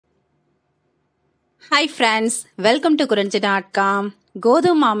Hi friends, welcome to குறிஞ்சி.com.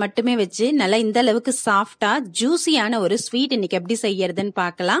 கோதுமை மாவு மட்டுமே வச்சு நல்லா இந்த அளவுக்கு சாஃப்டா ஜூசியான ஒரு ஸ்வீட் இன்னைக்கு எப்படி செய்யறதுன்னு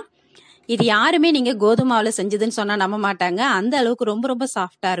பார்க்கலாம். இது யாருமே நீங்க கோதுமை மாவுல செஞ்சதுன்னு சொன்னா நம்ப மாட்டாங்க. அந்த அளவுக்கு ரொம்ப ரொம்ப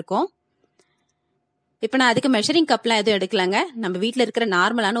சாஃப்டா இருக்கும். இப்ப நான் அதுக்கு மெஷரிங் கப்லாம் எதுவும் எடுக்கலாங்க. நம்ம வீட்ல இருக்கிற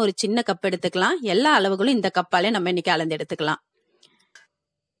நார்மலான ஒரு சின்ன கப் எடுத்துக்கலாம். எல்லா அளவுகளும் இந்த கப்பாலே நம்ம இன்னைக்கு அளந்து எடுத்துக்கலாம்.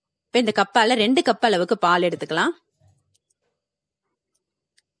 இப்ப இந்த கப்பால 2 கப் அளவுக்கு பால் எடுத்துக்கலாம்.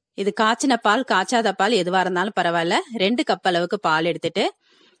 இது காய்ச்சின பால், காய்ச்சாத பால் எதுவா இருந்தாலும் பரவாயில்ல. 2 கப் அளவுக்கு பால் எடுத்துட்டு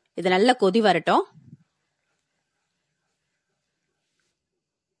இது நல்லா கொதி வரட்டும்.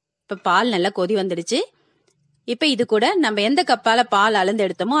 இப்ப பால் நல்லா கொதி வந்துடுச்சு. இப்ப இது கூட நம்ம எந்த கப்பால பால் அளந்து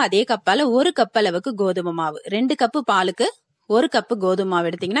எடுத்தோமோ அதே கப்பால 1 கப் அளவுக்கு கோதுமை மாவு, 2 கப்பு பாலுக்கு 1 கப்பு கோதுமை மாவு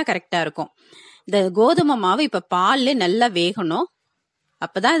எடுத்தீங்கன்னா கரெக்டா இருக்கும். இந்த கோதுமை மாவு இப்ப பால்ல நல்லா வேகணும்.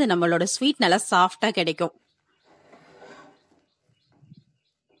 அப்பதான் இது நம்மளோட ஸ்வீட் நல்லா சாஃப்டா கிடைக்கும்.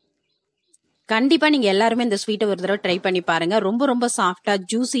 கண்டிப்பா நீங்க எல்லாருமே இந்த ஸ்வீட்டை ஒரு தடவை ட்ரை பண்ணி பாருங்க. ரொம்ப ரொம்ப சாஃப்டா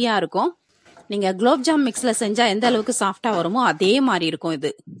ஜூசியா இருக்கும். நீங்க குலோப் ஜாம் மிக்ஸ்ல செஞ்சா எந்த அளவுக்கு சாஃப்டா வருமோ அதே மாதிரி இருக்கும்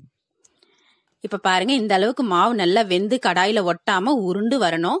இது. இப்ப பாருங்க, இந்த அளவுக்கு மாவு நல்லா வெந்து கடாயில ஒட்டாம உருண்டு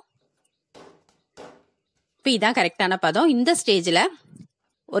வரணும். இப்ப இதான் கரெக்டான பதம். இந்த ஸ்டேஜ்ல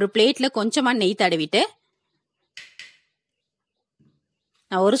ஒரு பிளேட்ல கொஞ்சமா நெய் தடவிட்டு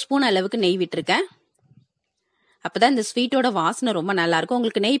நான் 1 ஸ்பூன் அளவுக்கு நெய் விட்டுருக்கேன். அப்பதான் இந்த ஸ்வீட்டோட வாசனை ரொம்ப நல்லா இருக்கும்.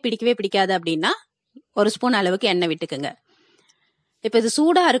 உங்களுக்கு நெய் பிடிக்கவே பிடிக்காது அப்படின்னா 1 ஸ்பூன் அளவுக்கு எண்ணெய் விட்டுக்குங்க. இப்ப இது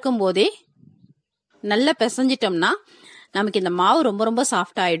சூடா இருக்கும் போதே நல்லா பிசைஞ்சிட்டோம்னா நமக்கு இந்த மாவு ரொம்ப ரொம்ப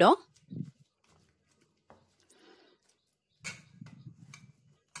சாஃப்ட் ஆயிடும்.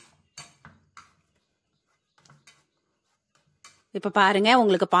 இப்ப பாருங்க,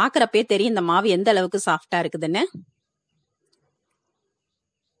 உங்களுக்கு பாக்குறப்பே தெரியும் இந்த மாவு எந்த அளவுக்கு சாஃப்டா இருக்குதுன்னு.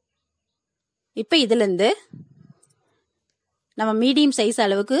 இப்ப இதுல இருந்து நம்ம மீடியம் சைஸ்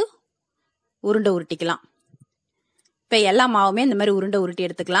அளவுக்கு உருண்டை உருட்டிக்கலாம். இப்ப எல்லா மாவுமே இந்த மாதிரி உருண்டை உருட்டி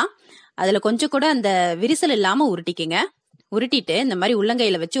எடுத்துக்கலாம். அதுல கொஞ்சம் கூட அந்த விரிசல் இல்லாம உருட்டிக்குங்க. உருட்டிட்டு இந்த மாதிரி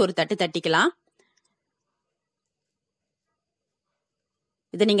உள்ளங்கையில வச்சு ஒரு தட்டு தட்டிக்கலாம்.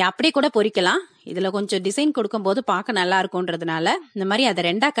 இதை நீங்க அப்படியே கூட பொரிக்கலாம். இதுல கொஞ்சம் டிசைன் கொடுக்கும் போது பார்க்க நல்லா இருக்கும்ன்றதுனால இந்த மாதிரி அதை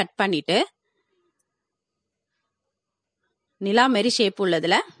 2ஆ கட் பண்ணிட்டு நிலா மாரி ஷேப்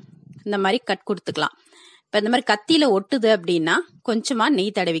உள்ளதுல இந்த மாதிரி கட் கொடுத்துக்கலாம். இப்ப இந்த மாதிரி கத்தியில ஒட்டுது அப்படின்னா கொஞ்சமா நெய்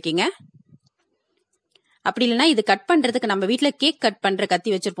தடவிக்கிங்க. அப்படி இல்லைன்னா இது கட் பண்றதுக்கு நம்ம வீட்டுல கேக் கட் பண்ற கத்தி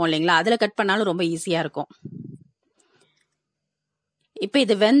வச்சிருப்போம் இல்லைங்களா, அதுல கட் பண்ணாலும் ரொம்ப ஈஸியா இருக்கும். இப்ப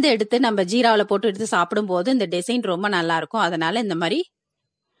இது வெந்து எடுத்து நம்ம ஜீராவில போட்டு எடுத்து சாப்பிடும் போது இந்த டிசைன் ரொம்ப நல்லா இருக்கும். அதனால இந்த மாதிரி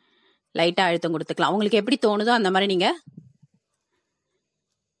லைட்டா அழுத்தம் கொடுத்துக்கலாம். உங்களுக்கு எப்படி தோணுதோ அந்த மாதிரி நீங்க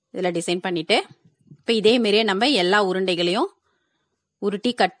இதுல டிசைன் பண்ணிட்டு இப்ப இதே மாதிரியே நம்ம எல்லா உருண்டைகளையும்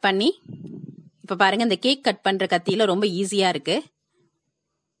உருட்டி கட் பண்ணி, இப்ப பாருங்க இந்த கேக் கட் பண்ற கத்தியில ரொம்ப ஈஸியா இருக்கு.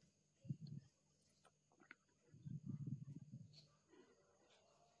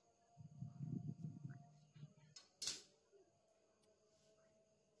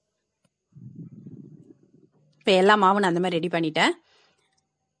 இப்ப எல்லா மாவும் நான் அந்த மாதிரி ரெடி பண்ணிட்டேன்.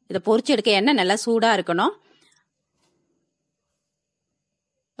 இதை பொரிச்சு எடுக்க எண்ணெய் நல்லா சூடா இருக்கணும்.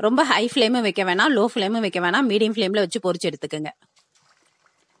 ரொம்ப ஹை ஃப்ளேமும் வைக்க வேணாம், லோ ஃப்ளேமும் வைக்க வேணாம், மீடியம் ஃப்ளேம்ல வச்சு பொரிச்சு எடுத்துக்கோங்க.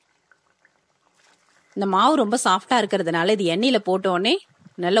 இந்த மாவு ரொம்ப சாஃப்டா இருக்கிறதுனால இது எண்ணெயில போட்ட உடனே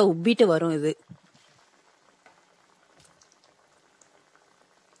நல்லா உப்பிட்டு வரும். இது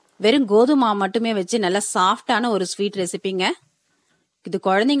வெறும் கோதுமை மாவு மட்டுமே வச்சு நல்லா சாஃப்டான ஒரு ஸ்வீட் ரெசிபிங்க. இது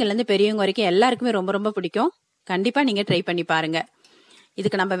குழந்தைங்கள்ல இருந்து பெரியவங்க வரைக்கும் எல்லாருக்குமே ரொம்ப ரொம்ப பிடிக்கும். கண்டிப்பா நீங்க ட்ரை பண்ணி பாருங்க.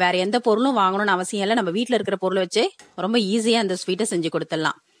 இதுக்கு நம்ம வேற எந்த பொருளும் வாங்கணும்னு அவசியம் இல்லை. நம்ம வீட்டுல இருக்கிற பொருளை வச்சு ரொம்ப ஈஸியா அந்த ஸ்வீட்டை செஞ்சு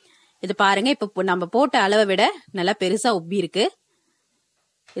கொடுத்துடலாம். இது பாருங்க, இப்ப நம்ம போட்ட அளவை விட நல்லா பெருசா உப்பி இருக்கு.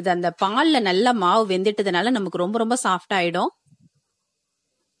 இது அந்த பால்ல நல்லா மாவு வெந்துட்டதுனால நமக்கு ரொம்ப ரொம்ப சாஃப்ட் ஆயிடும்.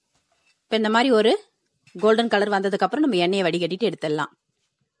 இப்ப இந்த மாதிரி ஒரு கோல்டன் கலர் வந்ததுக்கு அப்புறம் நம்ம எண்ணெயை வடிகட்டிட்டு எடுத்துடலாம்.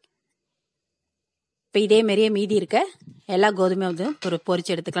 இப்ப இதே மாதிரியே மீதி இருக்க எல்லா கோதுமையும் வந்து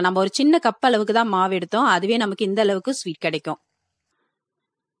பொரிச்சு எடுத்துக்கலாம். நம்ம ஒரு சின்ன கப் அளவுக்கு தான் மாவு எடுத்தோம், அதுவே நமக்கு இந்த அளவுக்கு ஸ்வீட் கிடைக்கும்.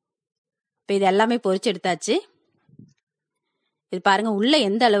 இப்ப இது எல்லாமே பொரிச்சு எடுத்தாச்சு. இது பாருங்க உள்ள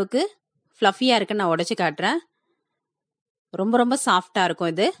எந்த அளவுக்கு ஃப்ளஃபியா இருக்குன்னு நான் உடைச்சு காட்டுறேன். ரொம்ப ரொம்ப சாஃப்டா இருக்கும்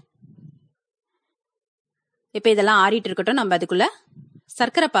இது. இப்ப இதெல்லாம் ஆறிட்டு இருக்கட்டும். நம்ம அதுக்குள்ள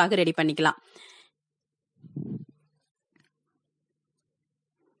சர்க்கரை பாகு ரெடி பண்ணிக்கலாம்.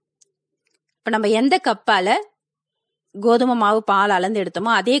 இப்ப நம்ம எந்த கப்பால கோதுமை மாவு பால் அளந்து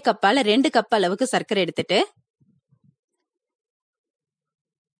எடுத்தோமோ அதே கப்பால 2 கப் அளவுக்கு சர்க்கரை எடுத்துட்டு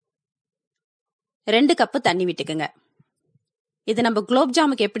 2 கப்பு தண்ணி விட்டுக்குங்க. இது நம்ம குலோப்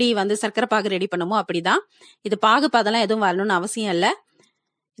ஜாமுக்கு எப்படி வந்து சர்க்கரை பாகு ரெடி பண்ணுமோ அப்படிதான். இது பாகு பாதெல்லாம் எதுவும் வரணும்னு அவசியம் இல்லை.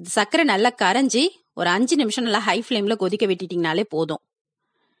 இது சர்க்கரை நல்லா கரைஞ்சி ஒரு 5 நிமிஷம் நல்லா ஹை ஃப்ளேம்ல கொதிக்க விட்டுட்டீங்கனாலே போதும்.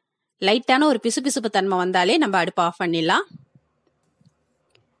 லைட்டான ஒரு பிசுபிசுப்பு தன்மை வந்தாலே நம்ம அடுப்பு ஆஃப் பண்ணிடலாம்.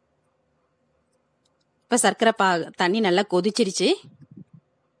 இப்போ சர்க்கரை தண்ணி நல்லா கொதிச்சிருச்சு.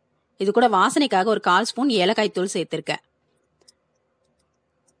 இது கூட வாசனைக்காக ஒரு 1/4 ஸ்பூன் ஏலக்காய் தூள் சேர்த்திருக்கேன்.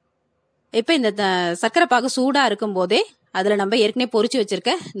 இப்போ இந்த சர்க்கரை பாகு சூடா இருக்கும் போதே அதுல நம்ம ஏற்கனவே பொரிச்சு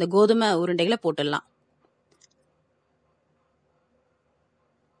வச்சிருக்க இந்த கோதுமை உருண்டைகளை போட்டுடலாம்.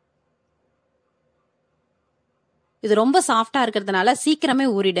 இது ரொம்ப சாஃப்டா இருக்கிறதுனால சீக்கிரமே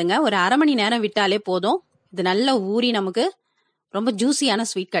ஊறிடுங்க. ஒரு 1/2 மணி நேரம் விட்டாலே போதும். இது நல்லா ஊறி நமக்கு ரொம்ப ஜூசியான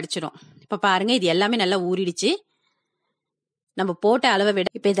ஸ்வீட் கிடைச்சிடும். இப்ப பாருங்க, இது எல்லாமே நல்லா ஊறிடுச்சு. நம்ம போட்ட அளவை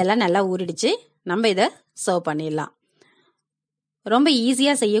விட இப்ப இதெல்லாம் நல்லா ஊறிடுச்சு. நம்ம இதை சர்வ் பண்ணிடலாம். ரொம்ப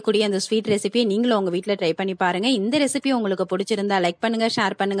ஈஸியா செய்யக்கூடிய அந்த ஸ்வீட் ரெசிபியை நீங்களும் உங்க வீட்ல ட்ரை பண்ணி பாருங்க. இந்த ரெசிபி உங்களுக்கு பிடிச்சிருந்தா லைக் பண்ணுங்க,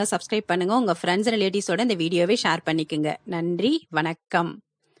 ஷேர் பண்ணுங்க, சப்ஸ்கிரைப் பண்ணுங்க. உங்க ஃப்ரெண்ட்ஸ் ரிலேட்டிவ்ஸோட இந்த வீடியோவை ஷேர் பண்ணிக்கோங்க. நன்றி, வணக்கம்.